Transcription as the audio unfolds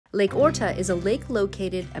Lake Orta is a lake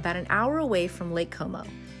located about an hour away from Lake Como,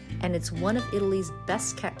 and it's one of Italy's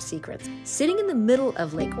best-kept secrets. Sitting in the middle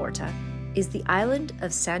of Lake Orta is the Island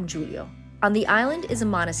of San Giulio. On the island is a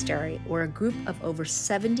monastery where a group of over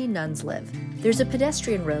 70 nuns live. There's a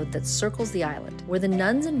pedestrian road that circles the island, where the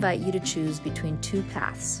nuns invite you to choose between two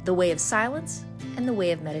paths, the way of silence and the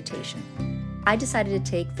way of meditation. I decided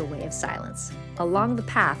to take the way of silence. Along the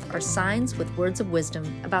path are signs with words of wisdom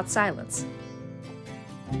about silence.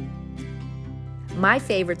 My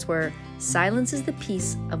favorites were, "Silence is the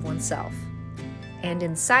peace of oneself," and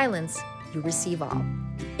 "In silence, you receive all."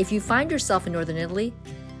 If you find yourself in Northern Italy,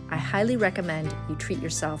 I highly recommend you treat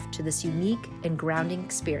yourself to this unique and grounding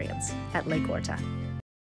experience at Lake Orta.